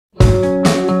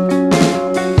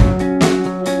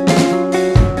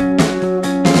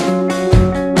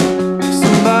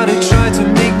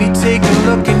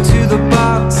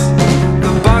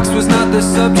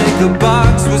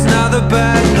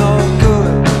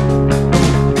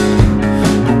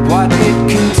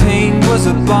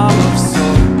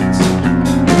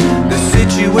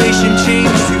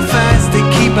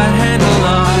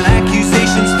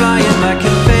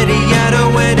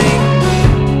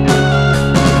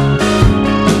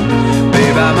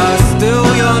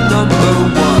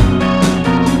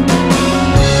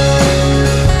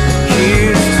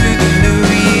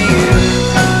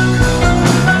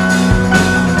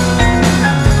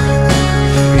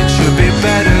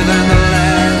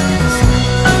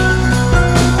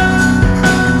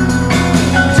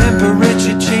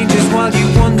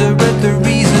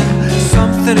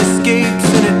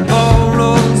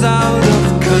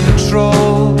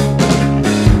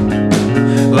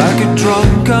a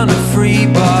drunk on a free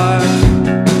bar.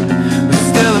 But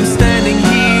still I'm standing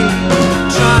here,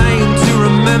 trying to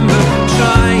remember,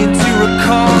 trying to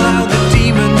recall how the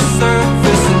demons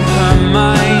surface in her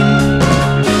mind.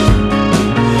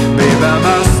 Babe, am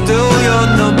I still your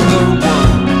number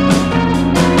one?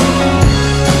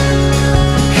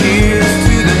 Here's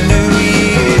to the new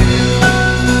year.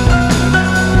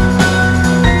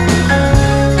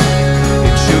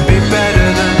 It should be better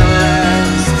than the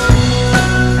last.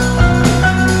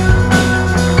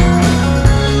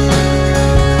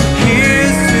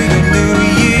 Here's to the new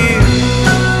year.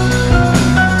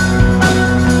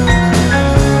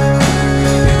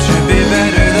 It should be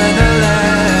better than the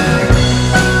last.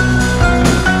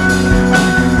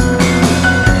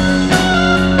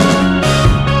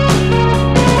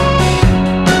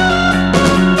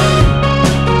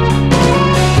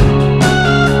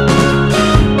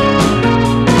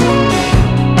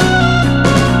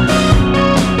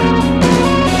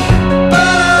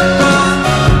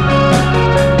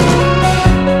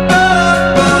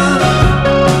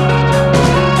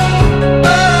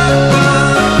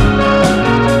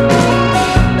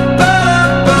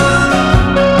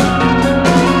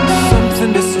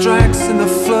 Something distracts and the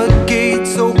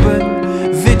floodgates open.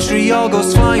 Vitriol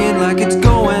goes flying like it's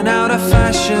going out of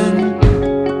fashion.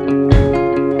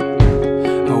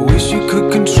 I wish you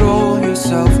could control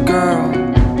yourself, girl.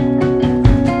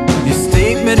 Your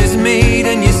statement is made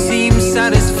and you seem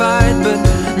satisfied, but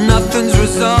nothing's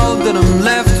resolved and I'm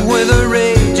left